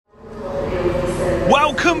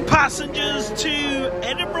Welcome passengers to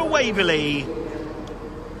Edinburgh Waverley.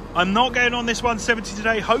 I'm not going on this 170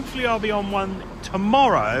 today. Hopefully I'll be on one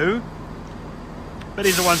tomorrow. But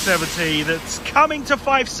it's a 170 that's coming to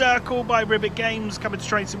Fife Circle by Ribbit Games, coming to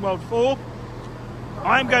Train Sim World 4.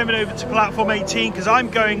 I'm going over to platform 18 because I'm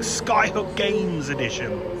going Skyhook Games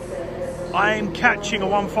edition. I'm catching a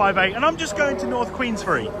 158 and I'm just going to North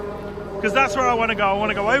Queensferry because that's where I want to go. I want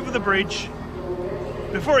to go over the bridge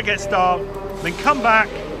before it gets dark, then come back,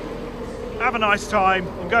 have a nice time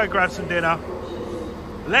and go grab some dinner.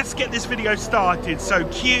 Let's get this video started, so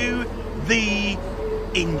cue the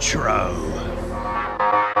intro.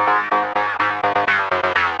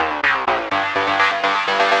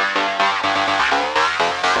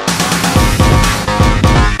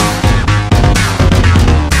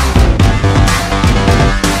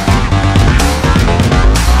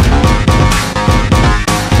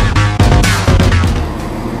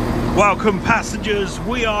 Welcome passengers,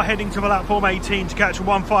 we are heading to platform 18 to catch a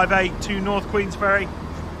 158 to North Queensferry.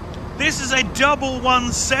 This is a double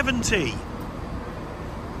 170.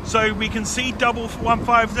 So we can see double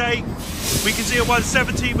 158, we can see a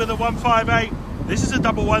 170 with a 158. This is a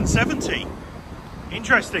double 170.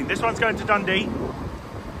 Interesting, this one's going to Dundee,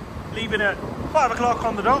 leaving at 5 o'clock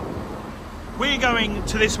on the dot. We're going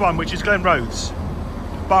to this one, which is Glen Roads,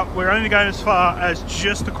 but we're only going as far as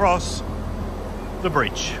just across the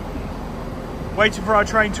bridge. Waiting for our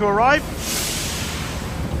train to arrive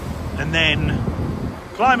and then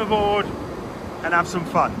climb aboard and have some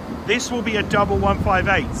fun. This will be a double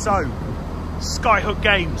 158, so Skyhook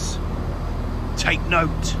Games, take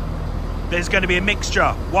note. There's going to be a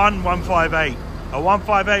mixture, 158, a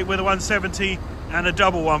 158 with a 170 and a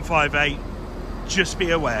double 158. Just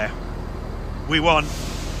be aware, we want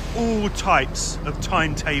all types of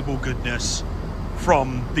timetable goodness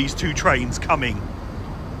from these two trains coming.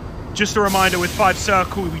 Just a reminder, with Fife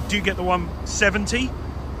Circle, we do get the 170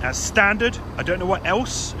 as standard. I don't know what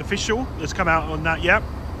else official has come out on that yet,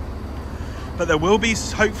 but there will be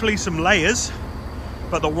hopefully some layers.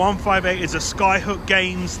 But the 158 is a Skyhook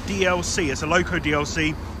Games DLC. It's a Loco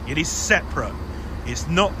DLC. It is separate. It's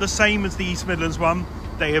not the same as the East Midlands one.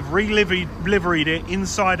 They have re-liveried it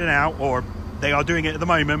inside and out, or they are doing it at the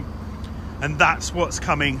moment, and that's what's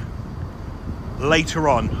coming later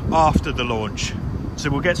on after the launch. So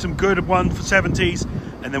we'll get some good 170s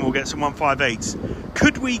and then we'll get some 158s.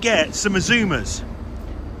 Could we get some Azumas?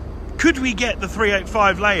 Could we get the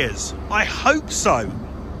 385 layers? I hope so.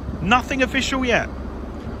 Nothing official yet.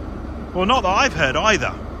 Well, not that I've heard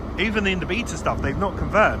either. Even in the beta stuff, they've not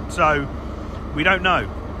confirmed. So we don't know.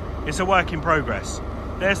 It's a work in progress.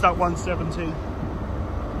 There's that 170.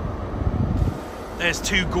 There's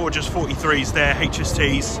two gorgeous 43s there,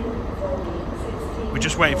 HSTs. We're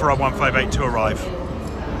just waiting for our 158 to arrive.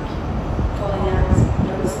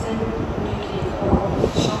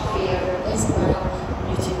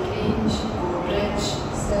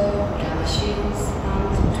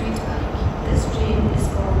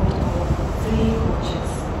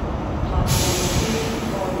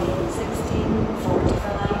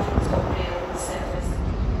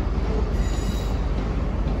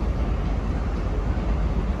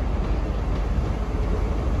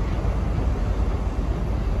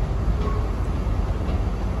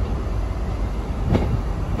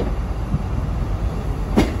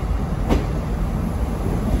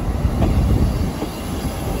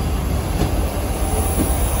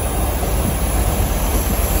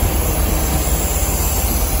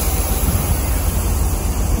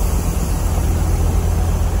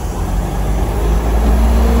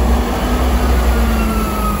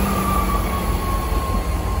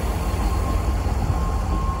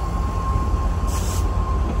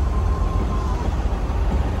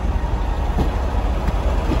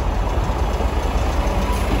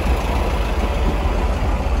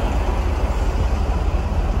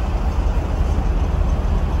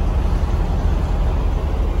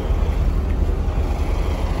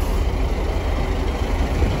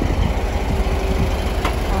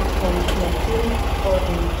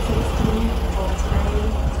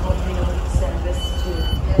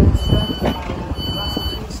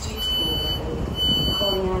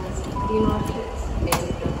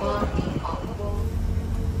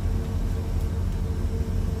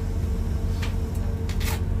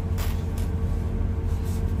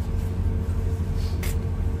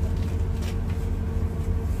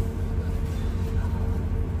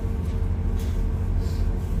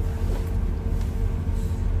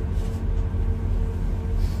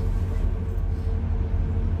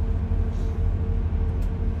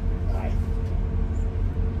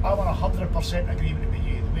 I'm on 100% agreement with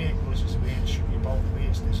you. The way it goes is the way it should be built, the way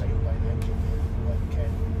it's designed by the engineer.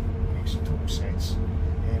 like makes total sense.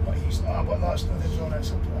 But he's but that's not his on it.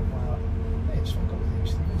 So I'm like, hey, it's fuck up with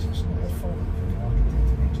these things. It's not their fault. Fucking architect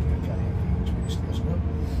and engineer can't help you. Which way the stairs go.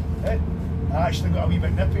 I actually got a wee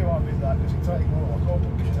bit nippy on about that because he tried to go a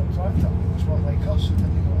complicated contractor. It's not like us. He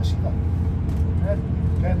didn't notice either.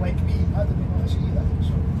 Then like me, I didn't notice either.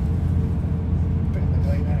 So putting the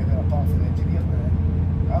blame anywhere apart from the engineer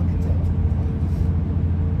and the architect.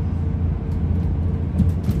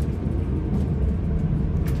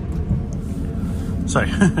 So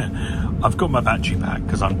I've got my battery pack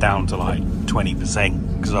because I'm down to like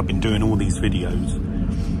 20% because I've been doing all these videos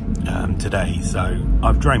today. So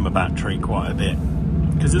I've drained my battery quite a bit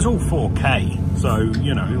because it's all 4K. So,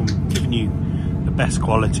 you know, I'm giving you the best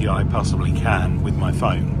quality I possibly can with my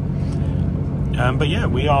phone. But yeah,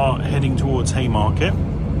 we are heading towards Haymarket.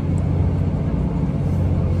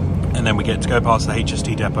 And then we get to go past the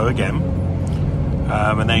HST depot again.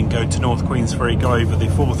 And then go to North Queensferry, go over the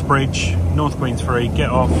Forth Bridge, North Queensferry, get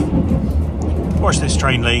off, watch this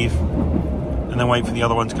train leave, and then wait for the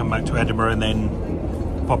other one to come back to Edinburgh and then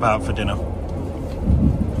pop out for dinner.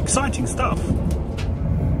 Exciting stuff.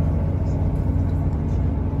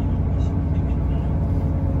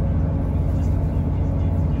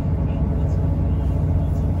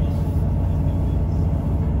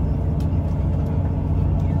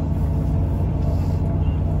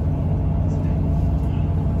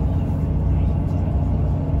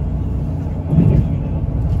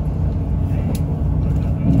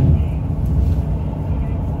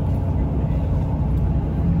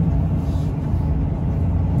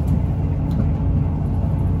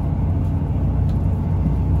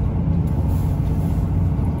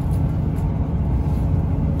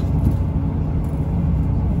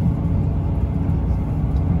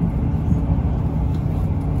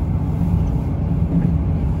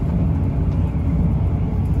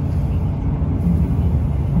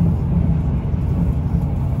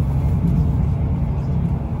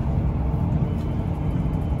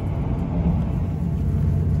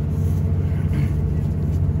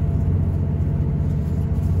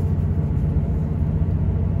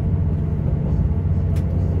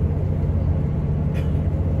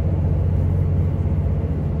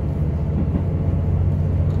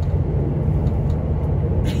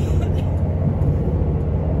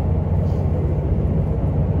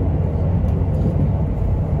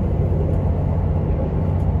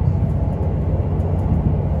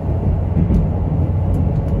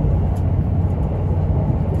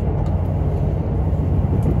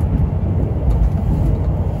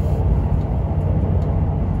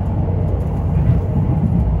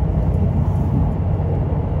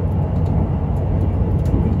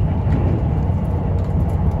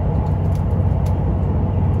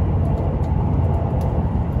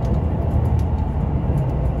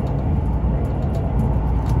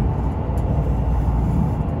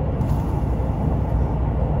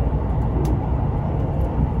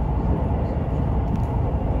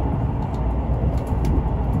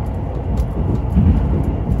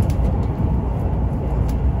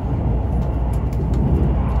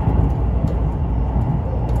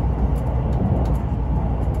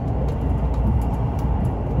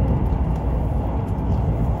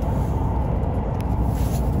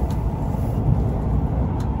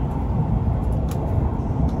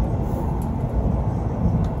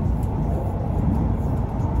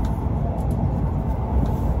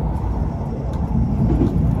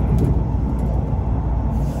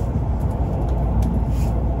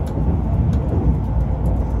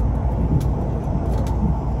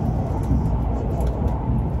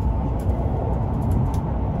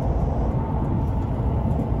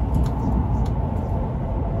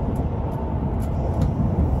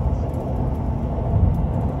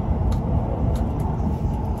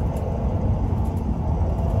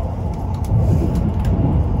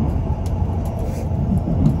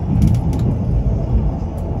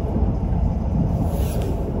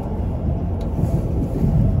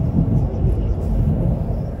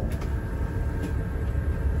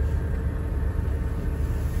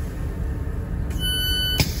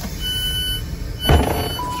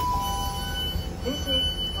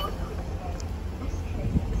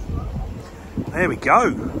 There we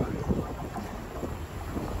go.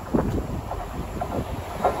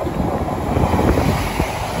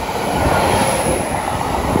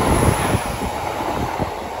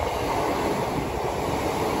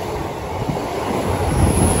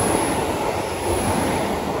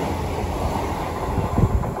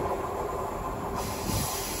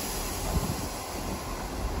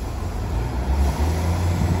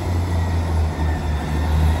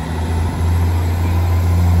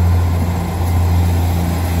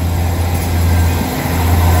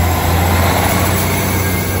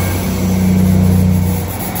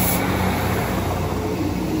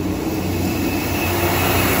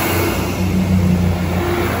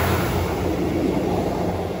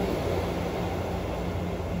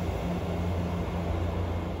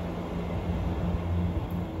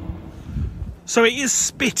 So it is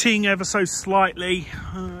spitting ever so slightly.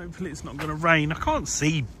 Hopefully it's not going to rain. I can't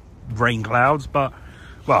see rain clouds, but,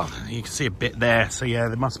 well, you can see a bit there. So yeah,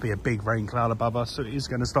 there must be a big rain cloud above us. So it is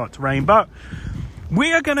going to start to rain. But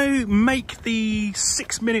we are going to make the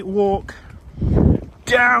 6-minute walk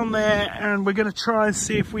down there. And we're going to try and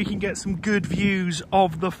see if we can get some good views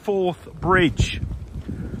of the Forth Bridge.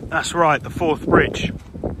 That's right, the Forth Bridge.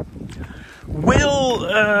 Will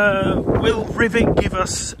Rivet give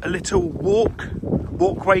us a little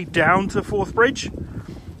walkway down to Forth Bridge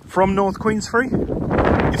from North Queensferry?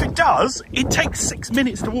 If it does, it takes 6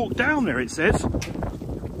 minutes to walk down there, it says.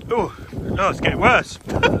 Oh, it's getting worse.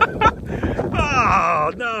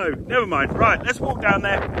 Oh, no, never mind. Right, let's walk down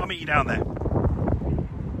there. I'll meet you down there.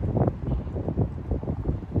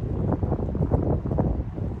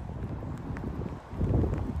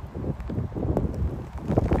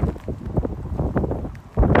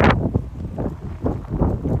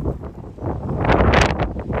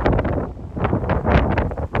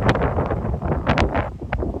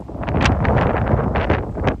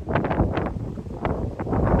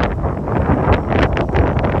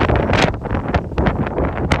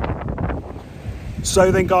 So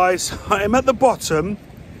then guys, I am at the bottom.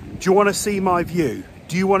 Do you want to see my view?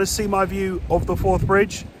 Do you want to see my view of the Forth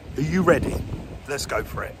Bridge? Are you ready? Let's go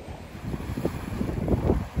for it.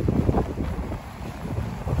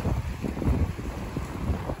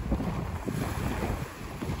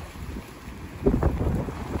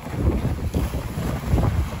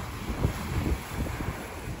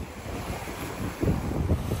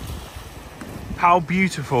 How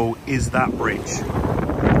beautiful is that bridge?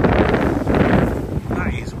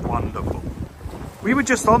 Wonderful. We were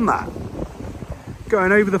just on that,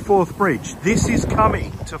 going over the Forth Bridge. This is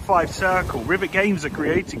coming to Fife Circle. Rivet Games are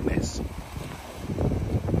creating this.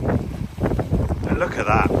 And look at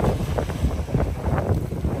that.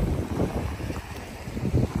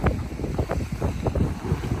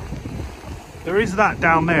 There is that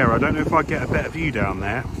down there. I don't know if I get a better view down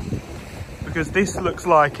there, because this looks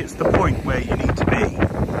like it's the point where you need to be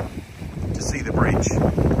to see the bridge.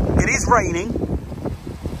 It is raining.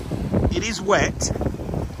 It is wet,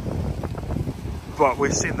 but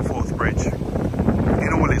we're seeing the Forth Bridge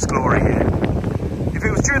in all its glory here. If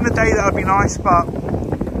it was during the day, that would be nice, but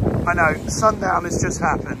I know sundown has just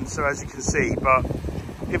happened, so as you can see. But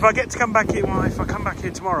if I get to come back here, well, if I come back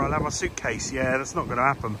here tomorrow, I'll have my suitcase. Yeah, that's not going to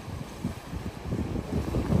happen.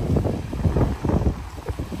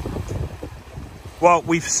 Well,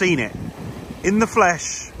 we've seen it in the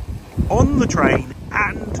flesh, on the train,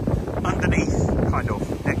 and underneath, kind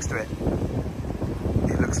of, next to it.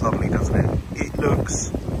 It looks lovely, doesn't it? It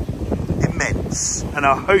looks immense. And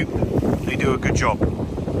I hope they do a good job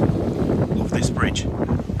of this bridge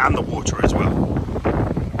and the water as well.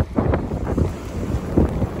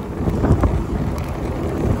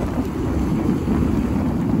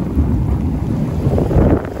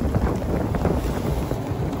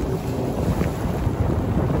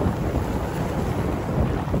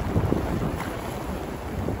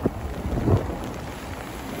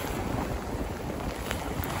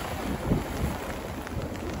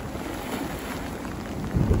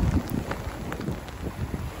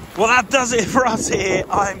 Well, that does it for us here.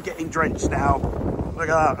 I'm getting drenched now. Look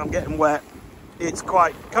at that, I'm getting wet. It's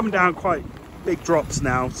coming down quite big drops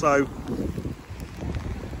now, so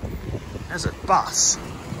there's a bus.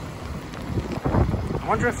 I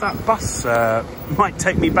wonder if that bus might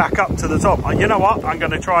take me back up to the top. You know what, I'm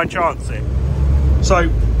gonna try and chance it. So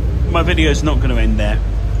my video's not gonna end there,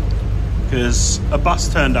 because a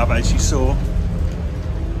bus turned up, as you saw.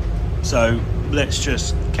 So let's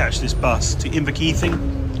just catch this bus to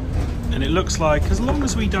Inverkeithing. And it looks like, as long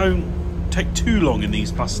as we don't take too long in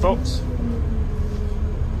these bus stops,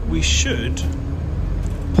 we should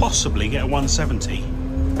possibly get a 170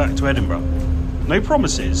 back to Edinburgh. No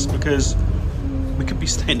promises, because we could be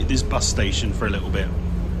staying at this bus station for a little bit.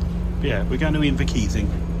 But yeah, we're going to Inverkeithing.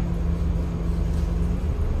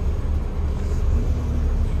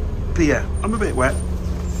 But yeah, I'm a bit wet.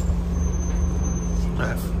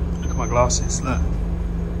 Look at my glasses, look.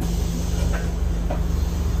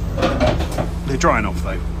 They're drying off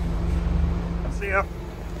though. See ya.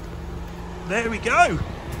 There we go.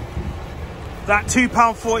 That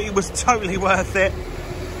 £2.40 was totally worth it,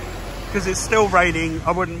 because it's still raining.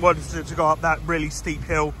 I wouldn't want it to go up that really steep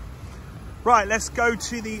hill. Right, let's go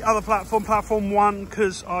to the other platform, platform 1,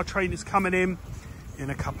 because our train is coming in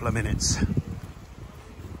a couple of minutes.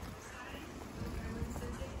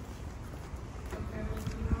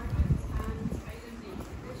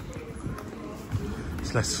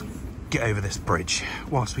 So let's get over this bridge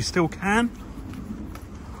whilst we still can.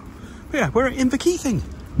 But yeah, we're at Inverkeithing.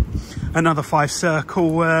 another Fife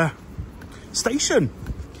Circle station.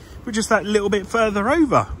 We're just that little bit further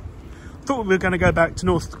over. Thought we were going to go back to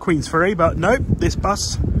North Queensferry, but nope, this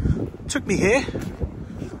bus took me here.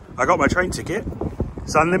 I got my train ticket.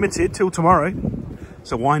 It's unlimited till tomorrow,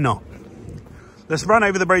 so why not? Let's run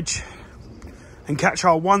over the bridge and catch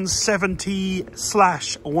our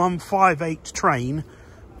 170/158 train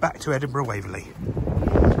back to Edinburgh Waverley.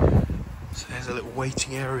 So there's a little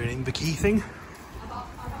waiting area in the key thing.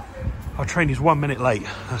 Our train is 1 minute late.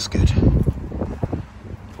 That's good.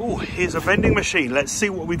 Oh, here's a vending machine. Let's see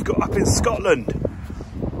what we've got up in Scotland.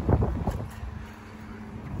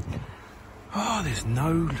 Oh, there's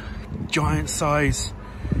no giant size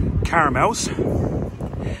caramels.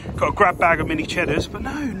 Got a grab bag of mini cheddars, but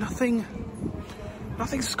no, nothing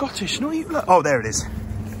Scottish. Not even. Look. Oh, there it is.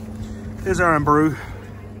 There's our brew.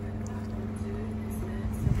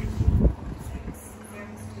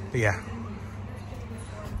 But yeah.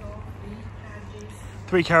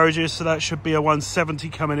 3 carriages, so that should be a 170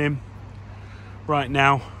 coming in right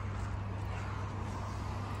now.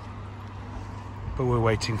 But we're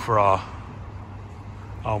waiting for our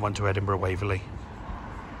one to Edinburgh Waverley.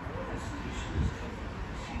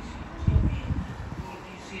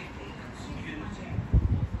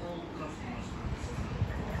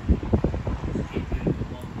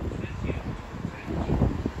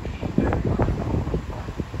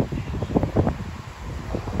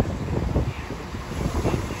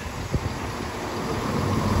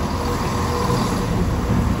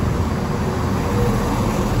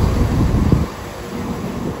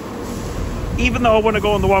 Even though I want to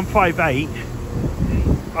go on the 158,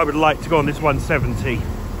 I would like to go on this 170,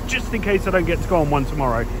 just in case I don't get to go on one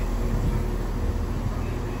tomorrow.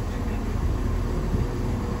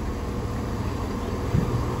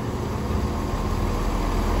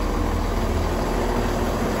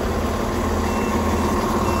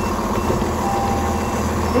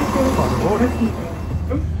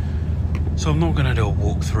 So I'm not going to do a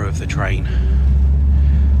walkthrough of the train.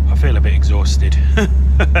 I feel a bit exhausted.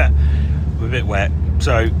 We're a bit wet.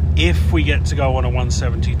 So if we get to go on a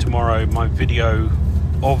 170 tomorrow, my video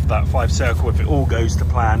of that Fife Circle, if it all goes to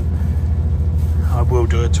plan, I will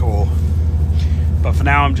do a tour. But for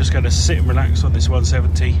now, I'm just going to sit and relax on this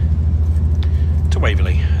 170 to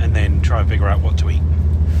Waverley and then try and figure out what to eat.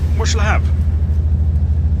 What shall I have?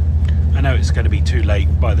 I know it's going to be too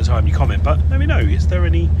late by the time you comment, but let me know, is there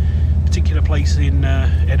any particular place in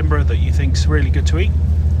Edinburgh that you think's really good to eat?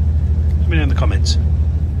 Let me know in the comments.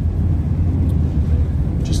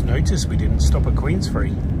 Just noticed we didn't stop at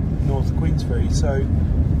Queensferry, North Queensferry, so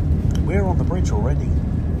we're on the bridge already.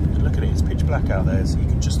 And look at it, it's pitch black out there, so you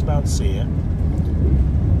can just about see it.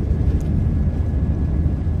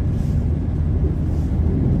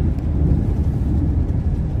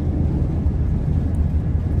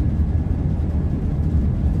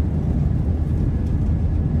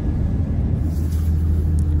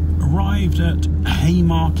 Arrived at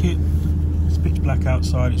Haymarket. It's pitch black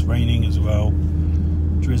outside, it's raining as well.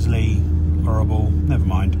 Drizzly, horrible, never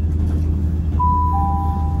mind.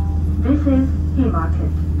 This is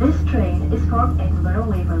Haymarket. This train is for Edinburgh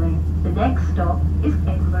Waverley. The next stop is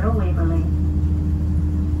Edinburgh Waverley.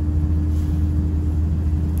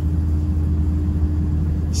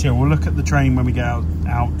 So we'll look at the train when we get out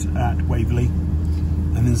at Waverley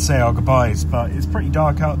and then say our goodbyes, but it's pretty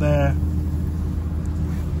dark out there.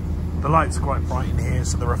 The lights are quite bright in here,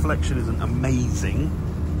 so the reflection isn't amazing.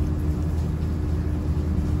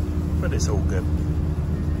 But it's all good.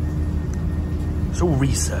 It's all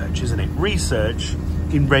research, isn't it? Research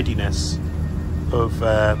in readiness of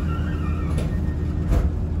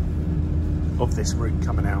this route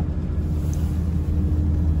coming out.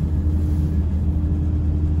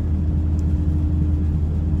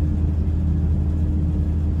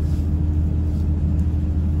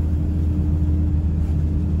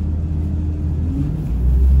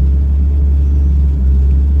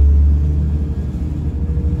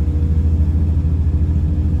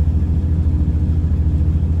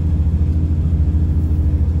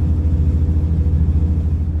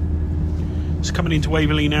 Coming into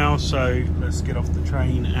Waverley now, so let's get off the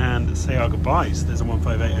train and say our goodbyes. There's a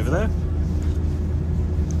 158 over there,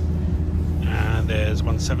 and there's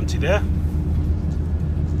 170 there.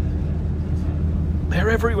 They're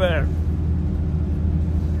everywhere.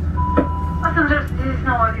 Passengers, this is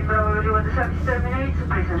now Edinburgh Waverley when the service terminates.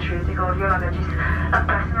 Please ensure you take all your luggages and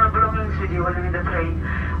personal belongings with you while in the train.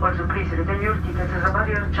 Also, please return your tickets as a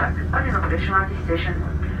barrier check at an operational station.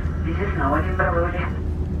 This is now Edinburgh Waverley.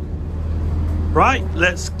 Right,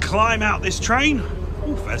 let's climb out this train.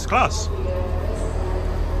 Oh, first class.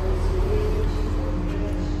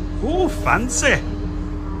 Oh, fancy.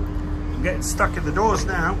 I'm getting stuck in the doors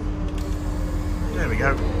now. There we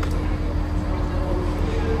go.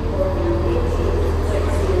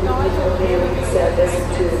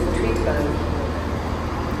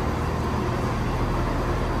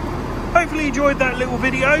 Hopefully you enjoyed that little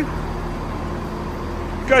video.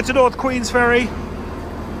 Go to North Queensferry.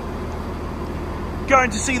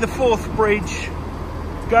 Going to see the 4th bridge.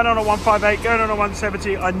 Going on a 158, going on a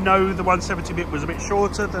 170. I know the 170 bit was a bit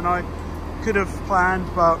shorter than I could have planned,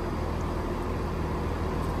 but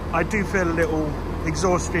I do feel a little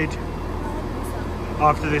exhausted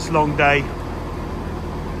after this long day.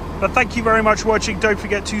 But thank you very much for watching. Don't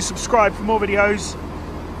forget to subscribe for more videos.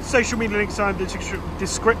 Social media links are in the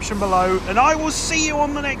description below, and I will see you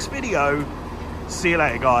on the next video. See you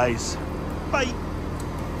later, guys. Bye.